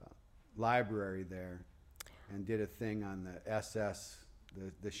Library there, and did a thing on the SS,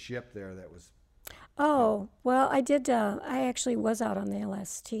 the ship there that was. Oh, well, I did. I actually was out on the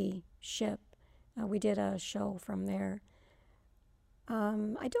LST ship. We did a show from there.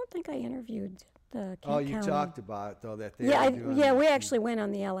 I don't think I interviewed the Kent Oh, you County. talked about it though, that they Yeah, were doing. yeah, we actually went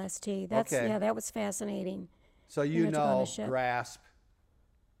on the LST. That's Okay. yeah, that was fascinating. So you to go on know the ship. Grasp.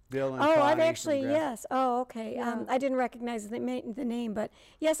 Bill and Oh, I've Connie from actually Grasp. yes. Oh, okay. I didn't recognize the name, but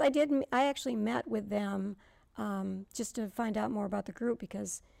yes, I did. I actually met with them just to find out more about the group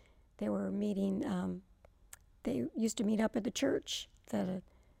because they were meeting. They used to meet up at the church that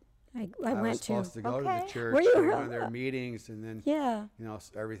I I went was to. supposed to go to the Okay. church Were you for one really? of their meetings, and then Yeah. you know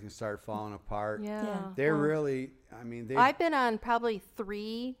everything started falling apart. Yeah. They're really. I mean, they. I've been on probably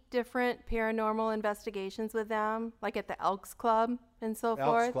 3 different paranormal investigations with them, like at the Elks Club and so Elks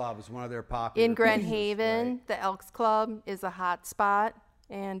forth. Club is one of their popular. In Grand places, Haven, right? the Elks Club is a hot spot.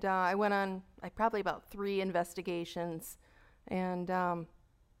 And I went on probably about 3 investigations. And,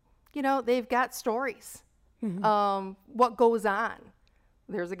 you know, they've got stories. What goes on?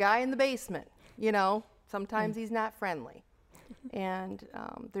 There's a guy in the basement, you know, sometimes he's not friendly. And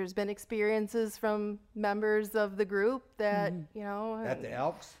there's been experiences from members of the group that, you know. At the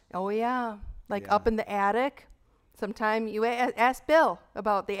Elks. Oh, yeah. Like Yeah. up in the attic. Sometime you ask Bill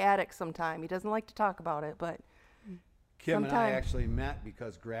about the attic sometime. He doesn't like to talk about it, but Kim and I sometime. actually met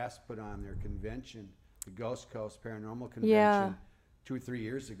because Grasp put on their convention, the Ghost Coast Paranormal Convention, Yeah. 2 or 3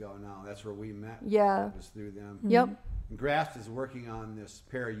 years ago now. That's where we met. Yeah. It was through them. Yep. And Grasp is working on this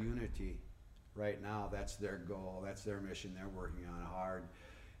Para-Unity right now. That's their goal. That's their mission. They're working on hard.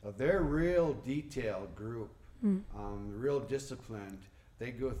 They're a real detailed group, real disciplined.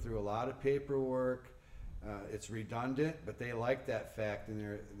 They go through a lot of paperwork. It's redundant, but they like that fact,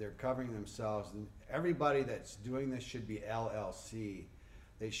 and they're covering themselves. And everybody that's doing this should be LLC.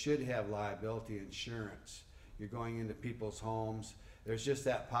 They should have liability insurance. You're going into people's homes. There's just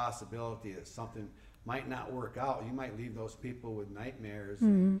that possibility that something might not work out. You might leave those people with nightmares,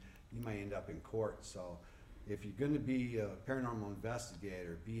 and you might end up in court. So if you're going to be a paranormal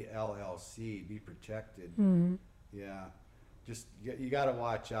investigator, be LLC, be protected. Yeah, just you got to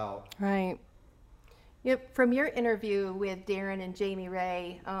watch out. Right. Yep. From your interview with Darren and Jamie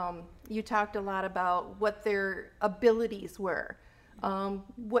Ray, you talked a lot about what their abilities were.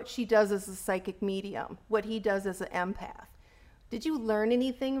 what she does as a psychic medium, what he does as an empath. Did you learn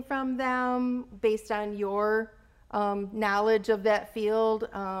anything from them based on your knowledge of that field?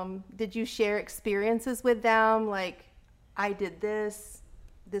 Did you share experiences with them, like, I did this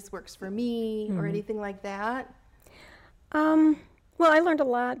works for me, or anything like that? Well, I learned a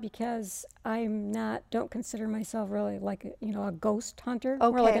lot because don't consider myself really like a ghost hunter,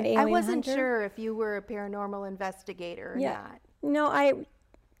 more like an alien I wasn't hunter. sure if you were a paranormal investigator or not. No, I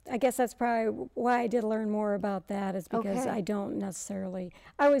guess that's probably why I did learn more about that, is because Okay. I don't necessarily.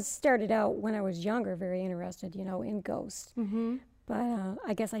 I was started out when I was younger, very interested, in ghosts. Mm-hmm. But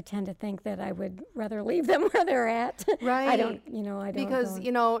I guess I tend to think that I would rather leave them where they're at. Right. I don't. Because,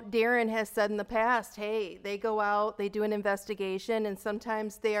 Darren has said in the past, hey, they go out, they do an investigation, and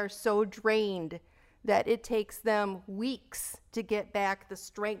sometimes they are so drained that it takes them weeks to get back the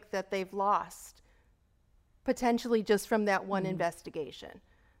strength that they've lost, potentially just from that one investigation.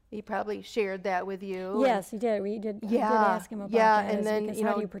 He probably shared that with you. Yes, he did. We did. Yeah, I did ask him about yeah, that. and then because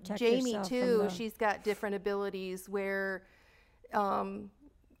how do you protect Jamie yourself too. From She's got different abilities where,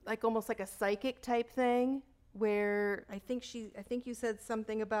 like almost like a psychic type thing. Where I think you said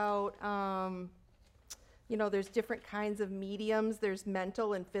something about, there's different kinds of mediums. There's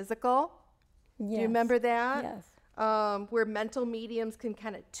mental and physical. Yes. Do you remember that? Yes. Where mental mediums can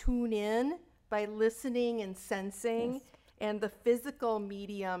kind of tune in by listening and sensing. Yes. And the physical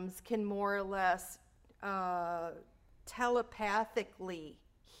mediums can more or less telepathically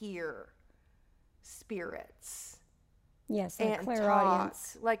hear spirits Yes, like and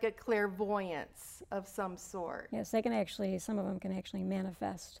clairaudience. talk, like a clairvoyance of some sort. Yes, some of them can actually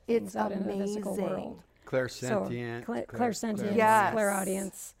manifest It's things out in the physical amazing. world. Clairsentient. Clairsentience, Yes.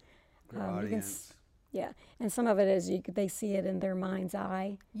 clairaudience. Clairaudience. Yeah, and some of it is they see it in their mind's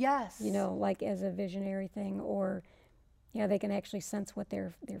eye, Yes. like as a visionary thing, or they can actually sense what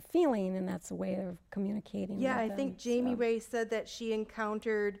they're feeling, and that's a way of communicating. Yeah, I with think them, Jamie so. Ray said that she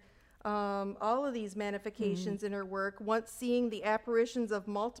encountered all of these manifestations in her work, once seeing the apparitions of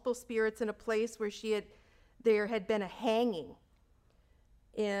multiple spirits in a place where there had been a hanging.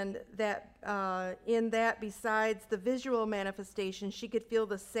 And that in that, besides the visual manifestation, she could feel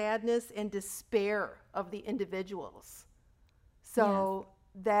the sadness and despair of the individuals. So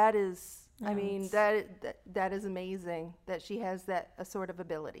that is, that is amazing that she has that sort of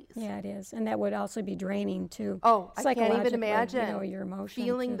abilities. Yeah, it is, and that would also be draining too. Oh, I can't even psychologically, imagine your emotions.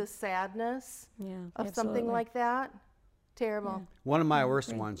 feeling the sadness of something absolutely. like that. Terrible. One of my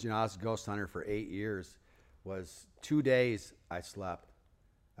worst ones, I was a ghost hunter for 8 years, was 2 days I slept.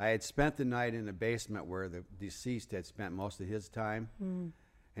 I had spent the night in the basement where the deceased had spent most of his time. And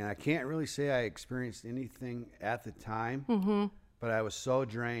I can't really say I experienced anything at the time, but I was so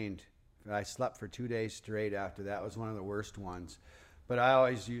drained. I slept for 2 days straight after that. Was one of the worst ones. But I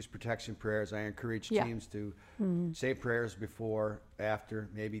always use protection prayers. I encourage teams to say prayers before, after,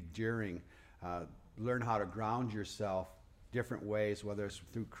 maybe during. Learn how to ground yourself different ways, whether it's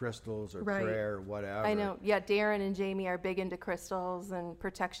through crystals or prayer or whatever. I know. Yeah, Darren and Jamie are big into crystals and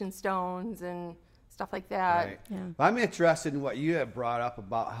protection stones and stuff like that. Right. Yeah. I'm interested in what you have brought up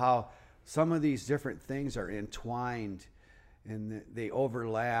about how some of these different things are entwined and they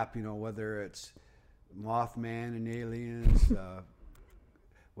overlap, whether it's Mothman and aliens,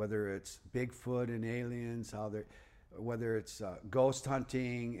 whether it's Bigfoot and aliens, whether it's ghost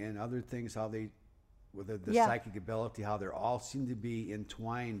hunting and other things, whether the psychic ability, how they all seem to be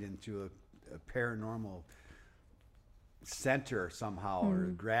entwined into a paranormal center somehow, or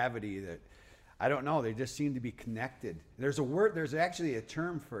gravity that, I don't know, they just seem to be connected. There's actually a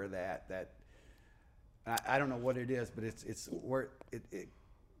term for that I don't know what it is, but it's where it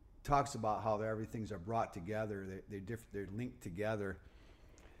talks about how everything's are brought together. They're linked together.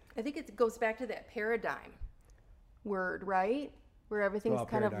 I think it goes back to that paradigm word, right? Where everything's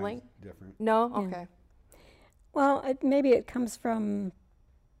kind of paradigm's linked. different. No? Okay. Well, maybe it comes from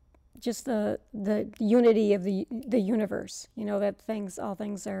just the unity of the universe. That all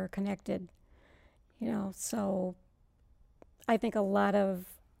things are connected. So I think a lot of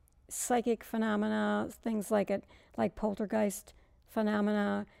psychic phenomena, things like poltergeist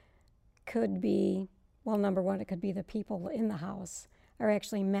phenomena, could be, well, number one, it could be the people in the house are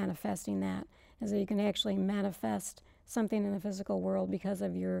actually manifesting that. And so you can actually manifest something in the physical world because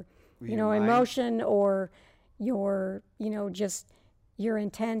of your mind. emotion, or your, just your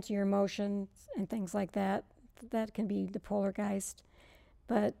intent, your emotions, and things like that. That can be the poltergeist.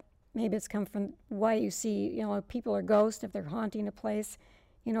 But maybe it's come from why you see, people are ghosts if they're haunting a place,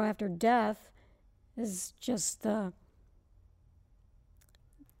 after death, is just the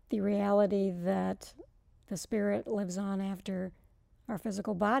reality that the spirit lives on after our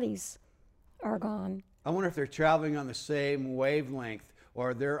physical bodies are gone. I wonder if they're traveling on the same wavelength,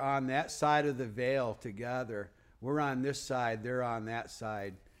 or they're on that side of the veil together. We're on this side, they're on that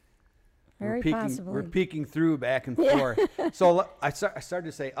side. Very possibly. We're peeking through back and forth. So I started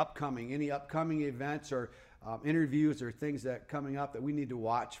to say upcoming. Any upcoming events or interviews or things that coming up that we need to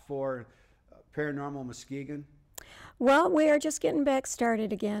watch for Paranormal Muskegon? Well, we are just getting back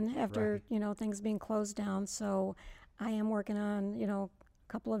started again after, Right. you know, things being closed down. So I am working on, you know,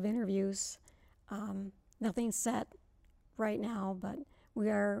 a couple of interviews. Nothing's set right now, but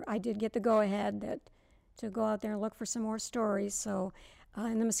I did get the go-ahead to go out there and look for some more stories. So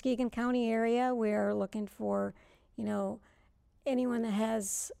in the Muskegon County area, we are looking for, you know, anyone that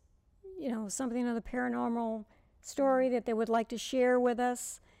has, you know, something of the paranormal story that they would like to share with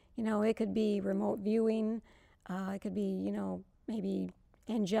us. You know, it could be remote viewing. It could be, you know, maybe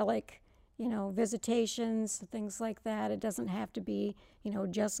angelic, you know, visitations, things like that. It doesn't have to be, you know,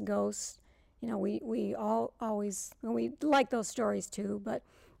 just ghosts. You know, we always, and we like those stories too, but,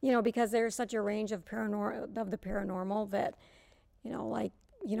 you know, because there's such a range of the paranormal that, you know, like,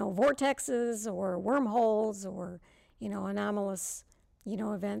 you know, vortexes or wormholes or, you know, anomalous, you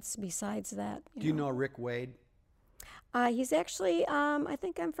know, events besides that. Do you know Rick Wade? He's actually, I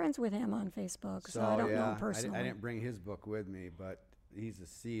think I'm friends with him on Facebook, so I don't know him personally. I didn't bring his book with me, but he's a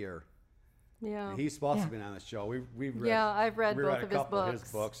seer. Yeah. He's supposed to be on the show. We've read, Yeah, I've read we both read of a his couple of his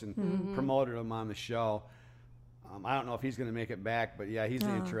books. books and promoted him on the show. I don't know if he's going to make it back, but yeah, he's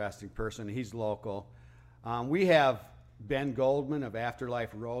an interesting person. He's local. We have Ben Goldman of Afterlife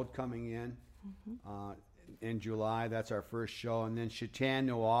Road coming in July. That's our first show. And then Chatan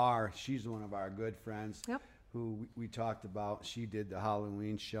Noir, she's one of our good friends who we talked about. She did the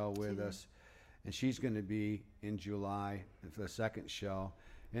Halloween show with us. And she's going to be in July for the second show.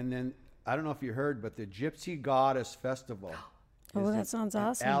 And then, I don't know if you heard, but the Gypsy Goddess Festival. Oh, that sounds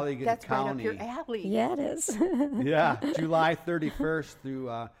awesome. Allegan That's County. right up your alley. Yeah, it is. Yeah, July 31st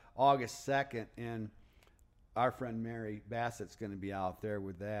through August 2nd. And our friend Mary Bassett's going to be out there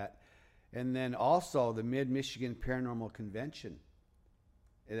with that. And then also the Mid-Michigan Paranormal Convention.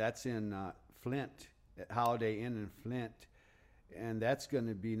 That's in Flint, at Holiday Inn in Flint. And that's going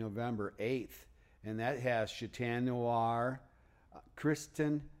to be November 8th. And that has Chatan Noir,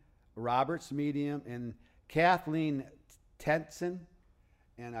 Kristen Roberts Medium, and Kathleen Tenson.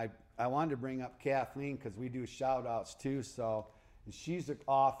 And I wanted to bring up Kathleen because we do shout outs too. So she's the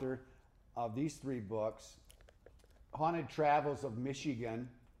author of these 3 books, Haunted Travels of Michigan.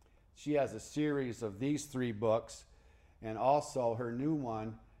 She has a series of these 3 books, and also her new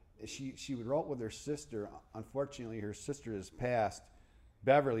one, she wrote with her sister. Unfortunately, her sister has passed.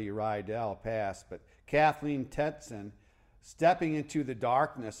 Beverly Rydell passed, but Kathleen Tenson, Stepping into the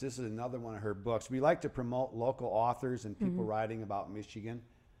Darkness. This is another one of her books. We like to promote local authors and people writing about Michigan.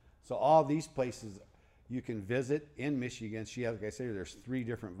 So all these places you can visit in Michigan. She has, like I say, there's 3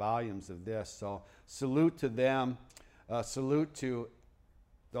 different volumes of this. So salute to them. Salute to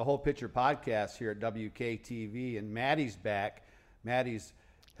the Whole Picture podcast here at WKTV. And Maddie's back. Maddie's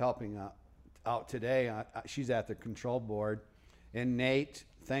helping out today. She's at the control board. And Nate,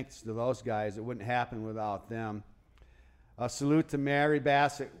 thanks to those guys. It wouldn't happen without them. A salute to Mary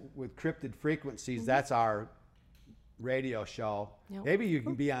Bassett with Cryptid Frequencies. That's our radio show. Yep. Maybe you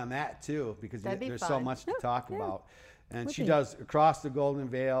can be on that too, because That'd be there's so fun. much to talk about. And Would she be. does Across the Golden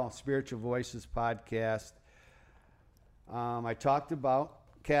Veil, Spiritual Voices podcast. I talked about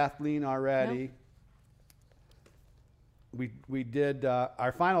Kathleen already. We did,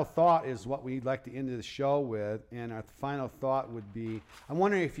 our final thought is what we'd like to end the show with. And our final thought would be, I'm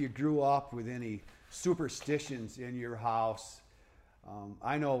wondering if you grew up with any superstitions in your house.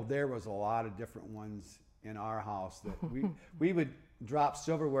 I know there was a lot of different ones in our house that we would drop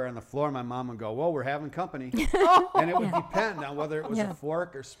silverware on the floor. My mom would go, "Whoa, we're having company," and it would depend on whether it was a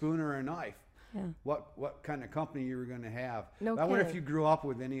fork or spoon or a knife. Yeah. What kind of company you were going to have. No I wonder if kidding. you grew up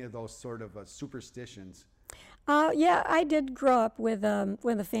with any of those sort of superstitions. Yeah, I did grow up with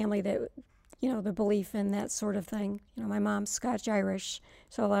a family that, you know, the belief in that sort of thing. You know, my mom's Scotch-Irish,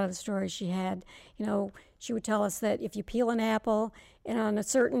 so a lot of the stories she had, you know, she would tell us that if you peel an apple and on a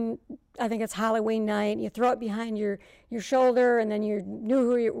certain, I think it's Halloween night, you throw it behind your shoulder and then you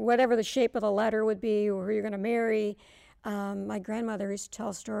knew whatever the shape of the letter would be or who you're going to marry. My grandmother used to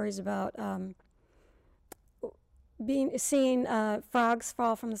tell stories about seeing frogs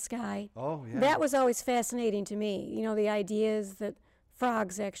fall from the sky. Oh, yeah. That was always fascinating to me. You know, the idea is that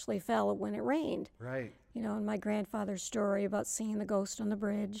frogs actually fell when it rained. Right. You know, and my grandfather's story about seeing the ghost on the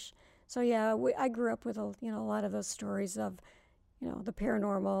bridge. So yeah, I grew up with a lot of those stories of, you know, the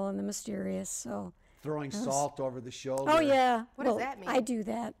paranormal and the mysterious. So Throwing salt over the shoulder. Oh yeah. What does that mean? I do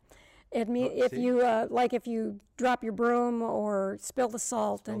that. It means Oh, if see? you like if you drop your broom or spill the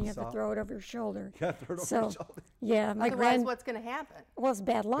salt, then the you have salt. to throw it over your shoulder. Yeah, throw it over So your shoulder. yeah, my Otherwise, what's going to happen? well, it's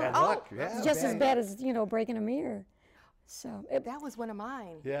bad luck. Bad luck. Yeah, It's just as bad. bad as breaking a mirror. So That was one of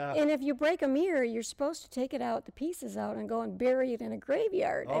mine. Yeah. and if you break a mirror, you're supposed to take it out, the pieces out, and go and bury it in a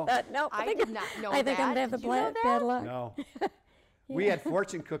graveyard. Oh. I thought, no, I think did not know I think I'm that. gonna have the Did you know bad that? luck. No. We had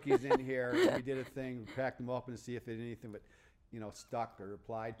fortune cookies in here. And we did a thing, we cracked them open to see if it anything but, stuck or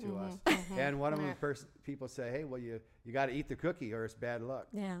applied to us. And one of them people say, hey, well, you got to eat the cookie or it's bad luck.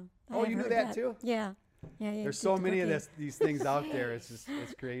 Yeah. I Oh, have you knew heard that too? Yeah. Yeah. There's so many of these things out there. It's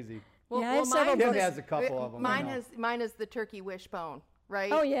crazy. Yeah, I have several Kim books. has a couple of them. I know. Mine is the turkey wishbone, right?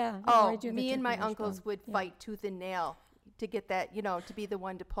 Oh yeah. Oh, I do the me and my turkey uncles wishbone. would fight tooth and nail to get that, to be the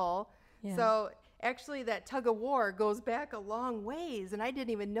one to pull. Yeah. So actually, that tug of war goes back a long ways, and I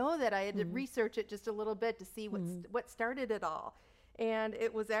didn't even know that. I had to research it just a little bit to see what started it all. And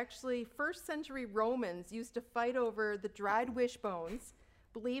it was actually first century Romans used to fight over the dried wishbones,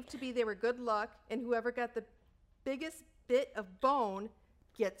 believed to be they were good luck, and whoever got the biggest bit of bone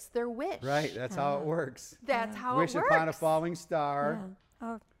gets their wish. Right, that's how it works. That's how Wish it works. upon a falling star. Yeah.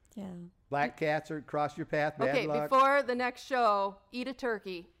 Oh yeah. Black cats are cross your path. Bad Okay, luck. before the next show, eat a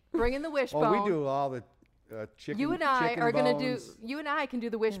turkey. Bring in the wishbone. Oh, we do all the chicken. You and I chicken are going to do. bones. You and I can do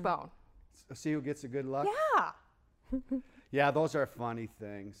the wishbone. See who gets the good luck. Yeah. Yeah, those are funny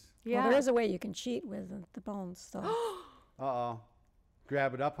things. Yeah. Well, there is a way you can cheat with the bones, though. Uh-oh.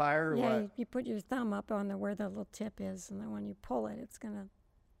 Grab it up higher or Yeah, what? you put your thumb up on where the little tip is, and then when you pull it, it's gonna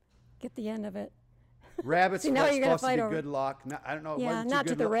get the end of it. Rabbit's See, now you're gonna supposed to fight be over- good luck. No, I don't know. it Yeah, wasn't too not to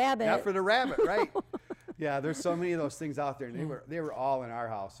good the luck. rabbit. Not for the rabbit, right? Yeah, there's so many of those things out there, and they were all in our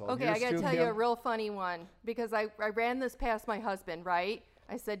household. Okay, Yours I got to too, tell you a Kim? real funny one because I ran this past my husband, right?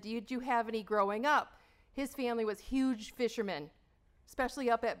 I said, did you have any growing up? His family was huge fishermen,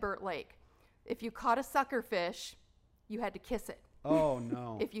 especially up at Burt Lake. If you caught a sucker fish, you had to kiss it. Oh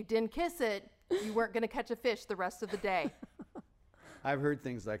no. If you didn't kiss it, you weren't going to catch a fish the rest of the day. I've heard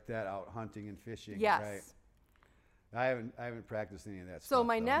things like that out hunting and fishing. Yes. Right. I haven't practiced any of that So stuff.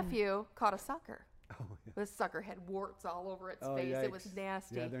 my though. nephew caught a sucker. Oh, yeah. This sucker had warts all over its Oh, face. It was yikes.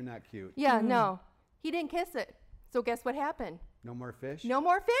 nasty. Yeah, they're not cute. Yeah, no. He didn't kiss it. So guess what happened? No more fish? No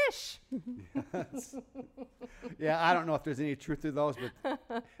more fish. Yeah, I don't know if there's any truth to those,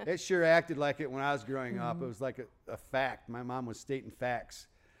 but it sure acted like it when I was growing up. Mm-hmm. It was like a fact. My mom was stating facts.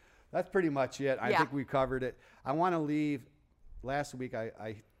 That's pretty much it. I Yeah. think we covered it. I want to leave. Last week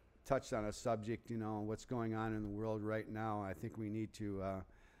I touched on a subject, what's going on in the world right now. I think we need to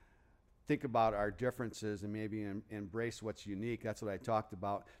think about our differences and maybe embrace what's unique. That's what I talked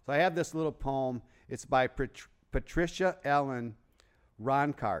about. So I have this little poem. It's by Patricia Ellen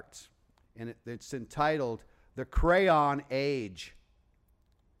Roncart, and it's entitled "The Crayon Age."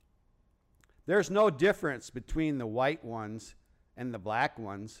 There's no difference between the white ones and the black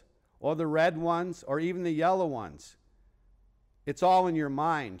ones, or the red ones, or even the yellow ones. It's all in your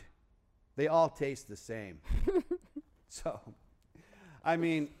mind. They all taste the same. So, I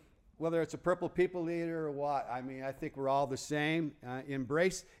mean, whether it's a Purple People Eater or what, I mean, I think we're all the same.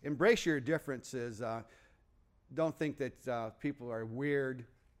 Embrace your differences. Don't think that people are weird.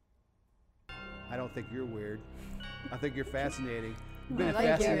 I don't think you're weird. I think you're fascinating. You've been a Thank you.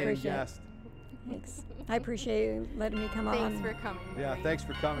 I fascinating appreciate it. guest. Thanks. I appreciate you letting me come Thanks on. for coming. Yeah, Marie. thanks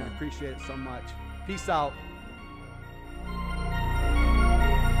for coming. Appreciate it so much. Peace out.